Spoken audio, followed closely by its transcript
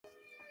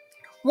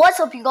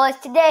What's up, you guys?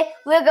 Today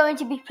we're going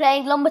to be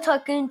playing Lumber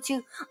Tycoon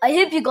 2. I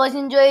hope you guys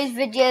enjoy this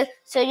video.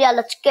 So yeah,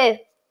 let's go.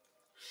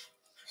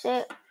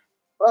 So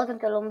welcome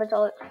to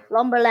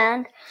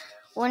Lumberland.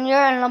 When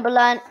you're in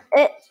Lumberland,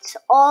 it's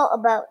all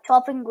about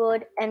chopping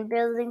wood and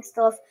building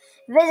stuff.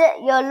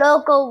 Visit your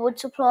local wood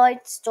supply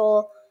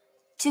store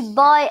to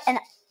buy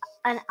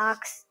an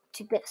axe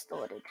to get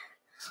started.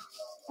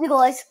 You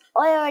guys,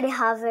 I already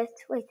have it.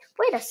 Wait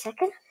a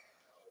second.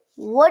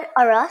 Wood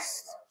or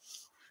rust?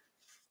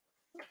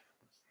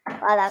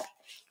 Wow, that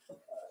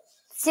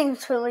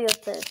seems familiar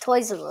to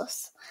Toys R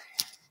Us.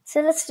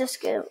 So let's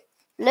just go.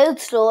 Load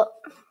store.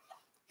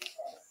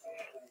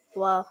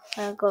 Wow,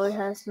 that guy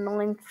has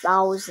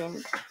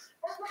 9,000.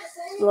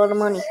 A lot of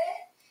money.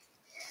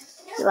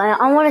 Right,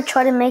 I want to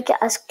try to make it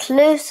as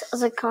close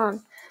as I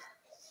can.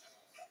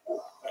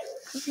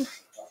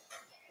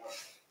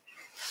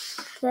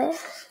 Okay.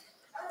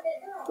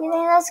 Do you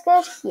think that's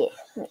good?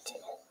 Yeah, me too.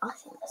 I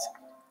think that's good.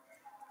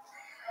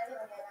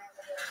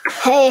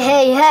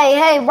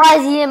 Hey, why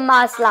is he in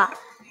my slot?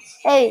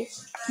 Hey,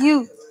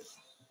 you.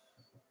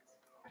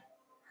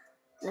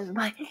 Never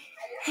mind.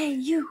 Hey,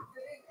 you.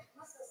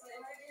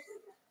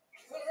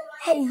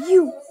 Hey,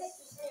 you.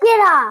 Get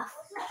off.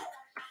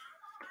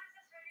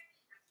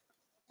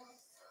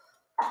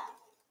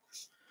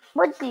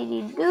 What did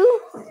he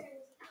do?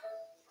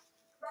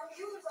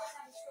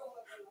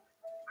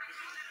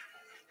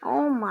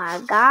 Oh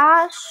my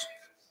gosh.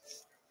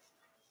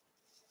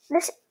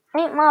 This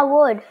ain't my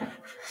wood.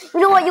 You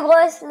know what, you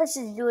guys? Let's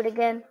just do it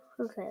again.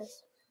 Who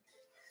cares?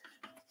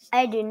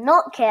 I do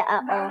not care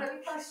at all.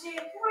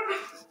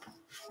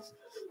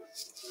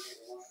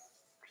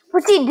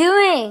 What's he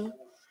doing?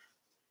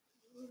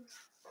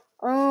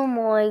 Oh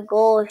my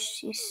gosh,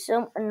 he's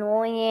so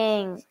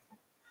annoying.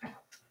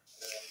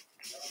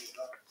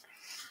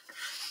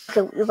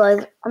 Okay, you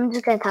guys, I'm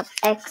just gonna tap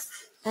X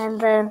and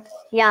then,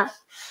 yeah.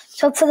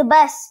 So for the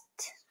best.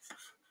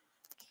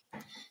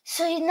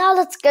 So now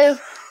let's go.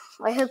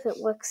 I hope it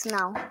works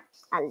now,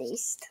 at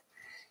least.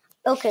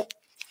 Okay.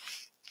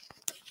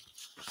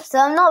 So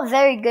I'm not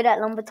very good at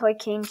Lumber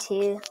Tycoon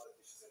 2.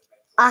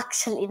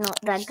 Actually, not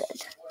that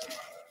good.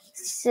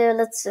 So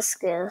let's just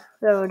go.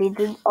 We already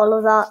did all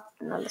of that.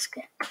 Now let's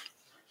go.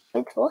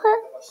 Wait, what?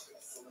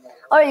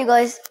 Alright, you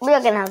guys, we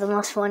are gonna have the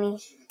most funny,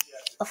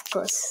 of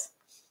course.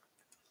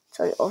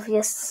 Sorry,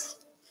 obvious.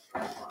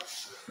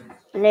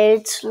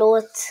 Load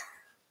slot.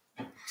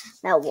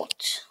 Now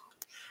watch.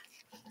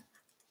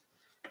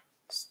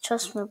 Just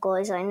trust me,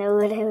 guys. I know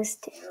what I was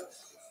doing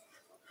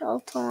all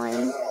the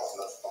time.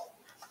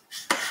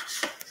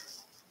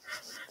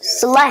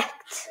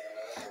 Select.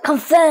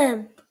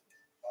 Confirm.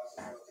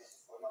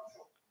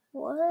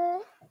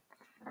 What?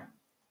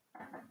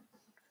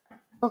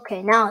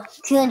 Okay, now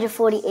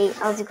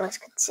 248, as you guys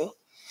can see.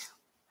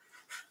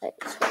 Wait,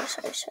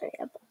 sorry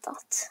about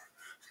that.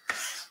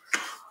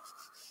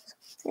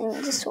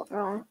 Something just went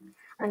wrong.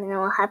 I don't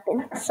know what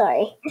happened.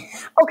 Sorry.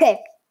 Okay.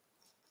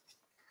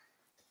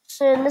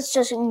 So let's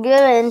just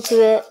go into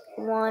it.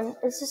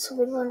 Is this a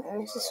good one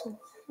or is this one?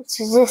 It's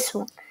this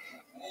one.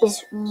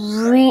 It's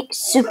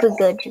super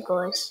good, you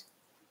guys.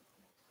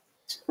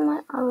 Is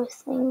my other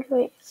thing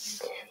right?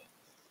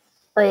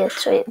 Oh yeah,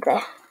 it's right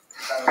there.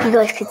 You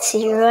guys can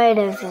see right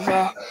over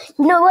there.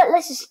 You know what?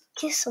 Let's just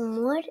get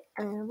some wood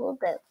and we'll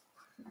go.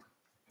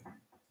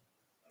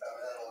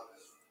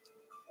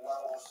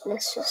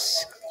 Let's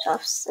just drop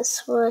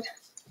this wood.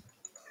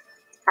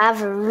 I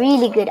have a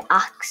really good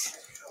axe.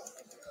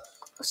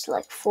 It's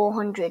like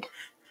 400.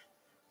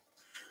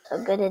 So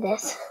good it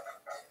is.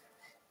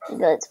 You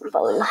guys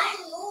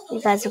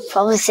are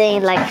probably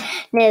saying like,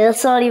 no,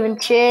 that's not even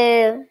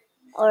true.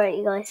 Alright,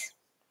 you guys.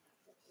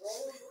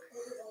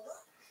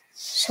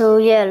 So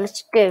yeah,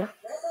 let's go.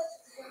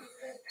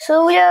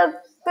 So we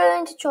are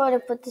going to try to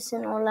put this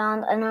in our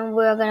land, and then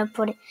we're going to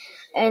put it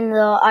in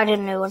the, I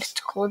don't know what it's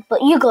called,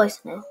 but you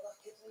guys know.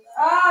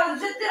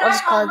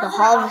 What's called the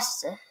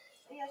harvester.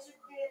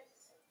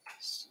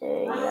 So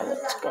yeah,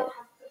 let's go.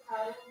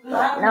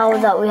 But now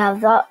that we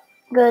have that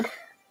good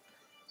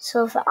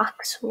silver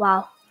axe,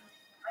 wow.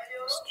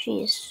 This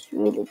tree is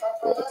really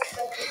big.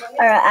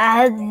 Alright,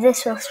 I hope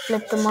this will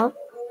split them up.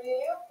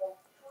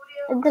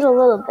 It did a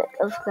little bit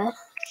of good.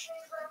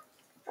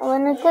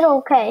 And it did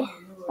okay.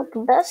 Not the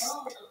best.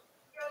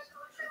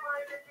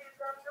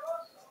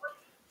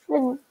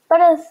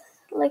 But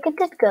it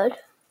did good.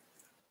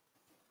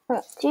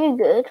 Not too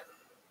good.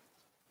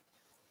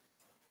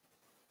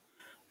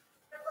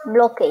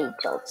 Blockade,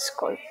 it's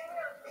called.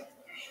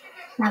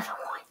 Never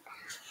mind.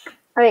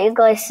 Alright, you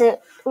guys, so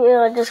we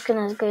are just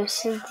gonna go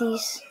see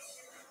these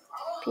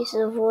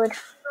pieces of wood.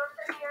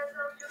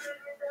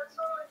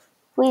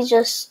 We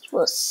just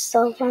will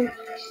sell them.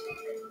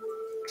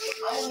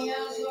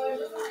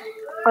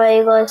 Alright,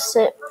 you guys,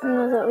 so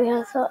now that we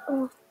have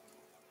that.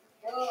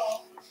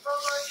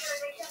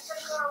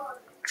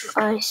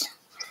 Guys,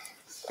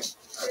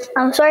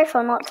 I'm sorry if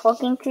I'm not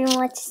talking too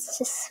much. It's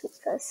just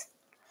because,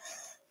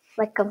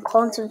 like, I'm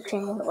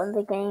concentrating on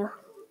the game.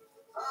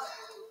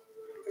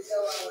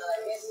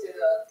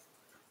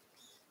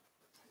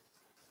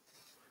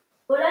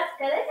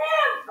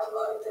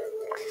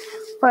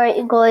 Alright,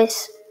 you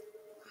guys.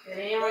 Are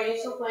you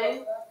still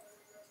playing?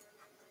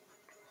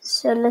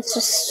 So let's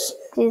just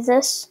do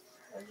this.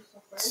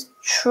 Let's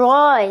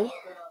try.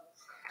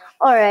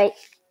 Alright,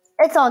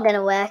 it's all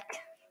gonna work.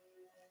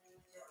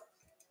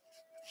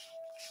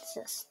 Let's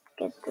just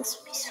get this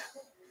piece.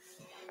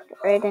 Put it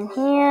right in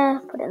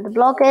here. Put it in the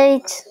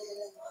blockade.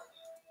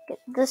 Get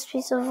this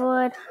piece of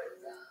wood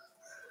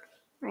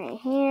right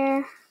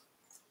here.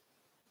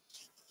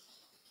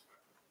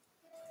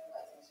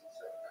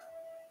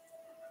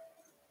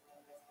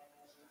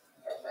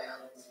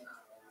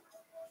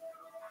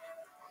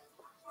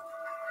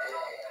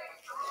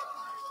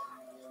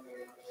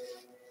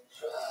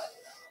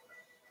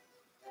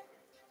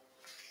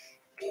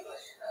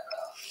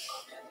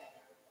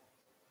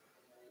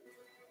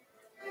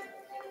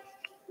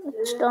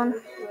 It's done.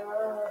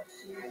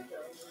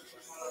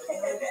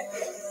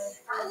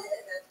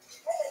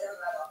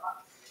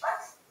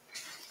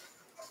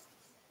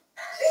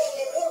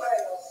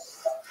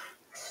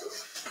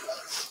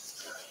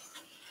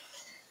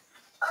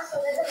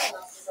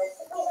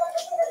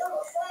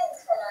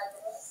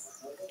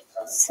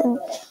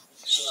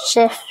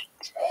 Shift.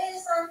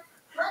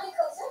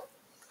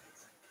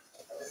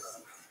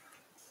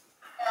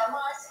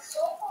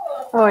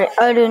 Alright,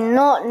 I did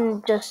not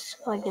know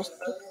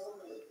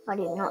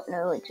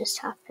what just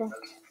happened.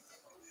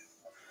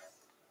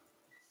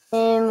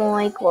 Oh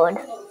my god.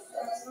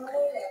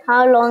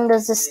 How long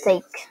does this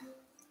take?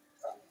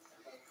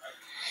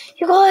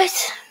 You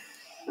guys,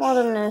 I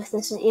don't know if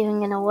this is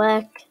even gonna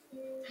work.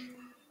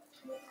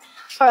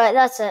 Alright,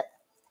 that's it.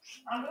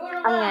 I'm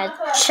gonna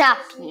chop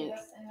you.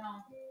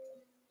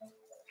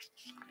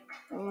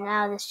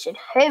 Now this should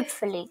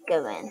hopefully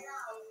go in.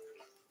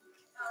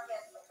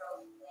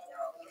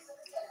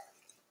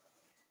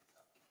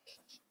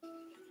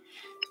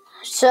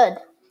 Should.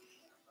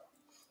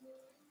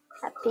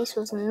 That piece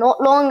was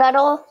not long at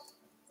all.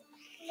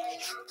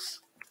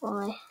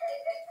 Why?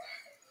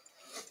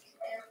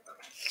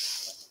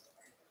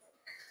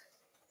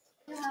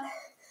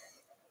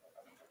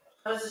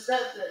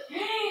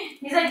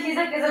 He's like,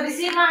 إذا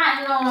بيصير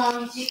معها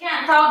إنه she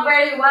can't talk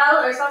very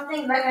well or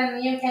something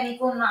لكن يمكن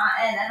يكون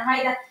مع لأنه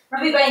هيدا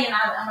ما بيبين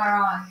على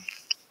الأمران.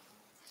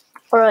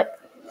 Alright.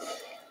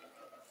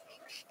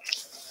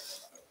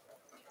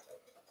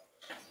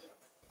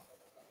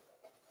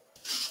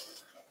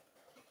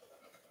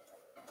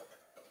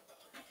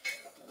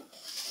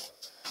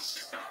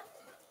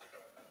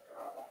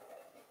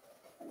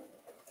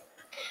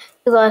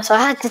 You guys, I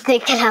had to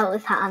take it out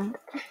with hand.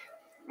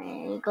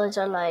 And you guys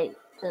are like,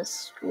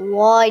 just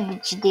why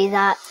did you do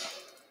that?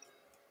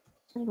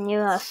 I knew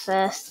at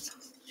first.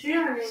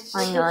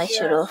 I know I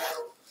should have.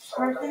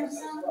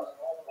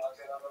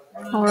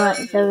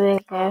 Alright, there we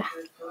go.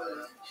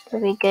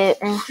 There we go.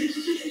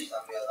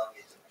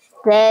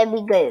 There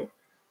we go.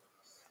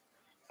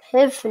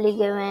 Hopefully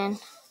go in.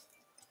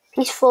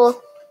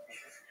 Peaceful.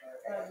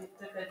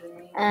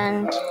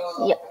 And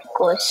yep, of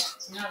course.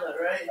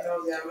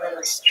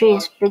 This tree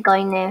is big,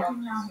 I know.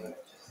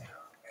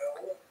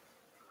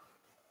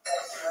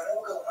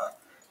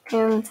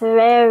 I'm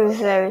very,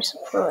 very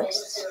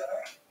surprised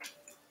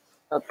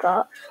about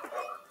that.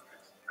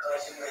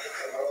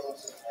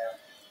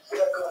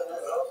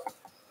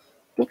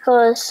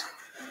 Because,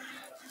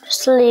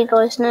 just to let you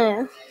guys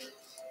know,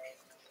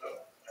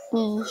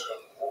 E.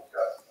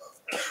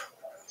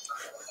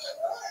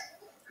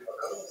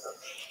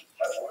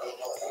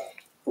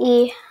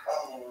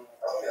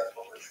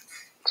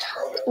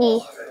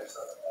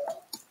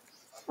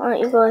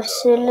 Alright, you guys,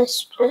 so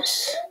let's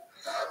just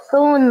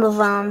go in the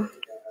van.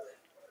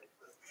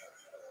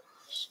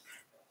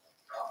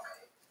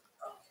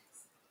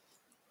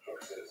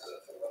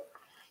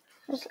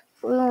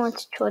 We want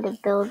to try to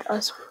build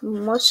as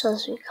much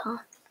as we can.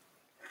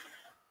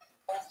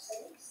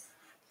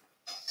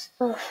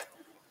 Stuff.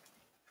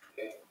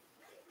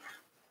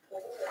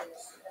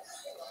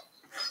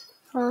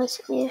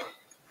 Let's see.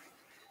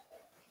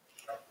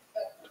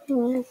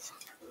 Let's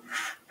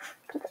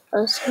put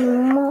as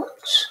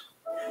much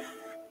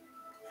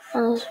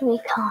as we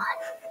can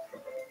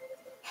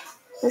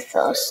with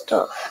our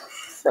stuff.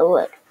 So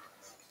what?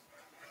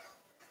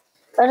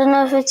 I don't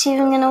know if it's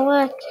even gonna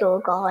work,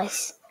 you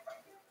guys.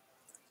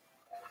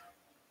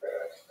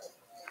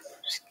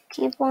 Just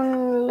keep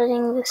on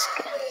letting this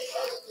go.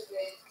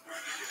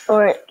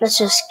 Alright, let's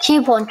just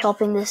keep on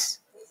chopping this.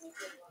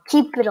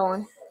 Keep it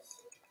on.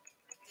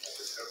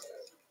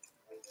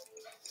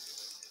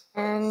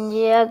 And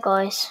yeah,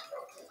 guys.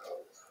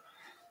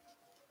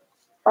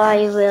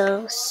 I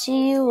will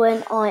see you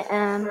when I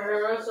am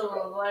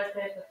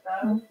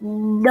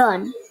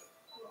done.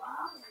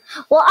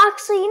 Well,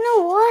 actually, you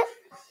know what?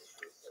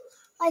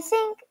 I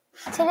think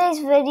today's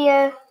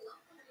video,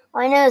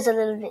 I know it's a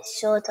little bit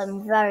short.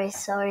 I'm very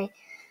sorry.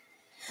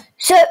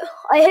 So,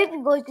 I hope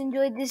you guys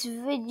enjoyed this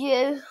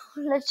video.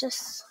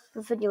 The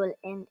video will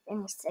end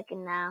in a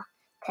second now.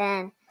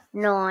 10,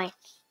 9,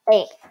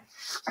 8.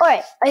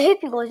 Alright, I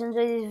hope you guys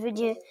enjoyed this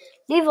video.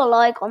 Leave a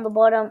like on the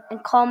bottom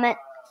and comment.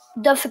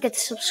 Don't forget to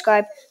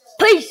subscribe.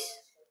 Peace!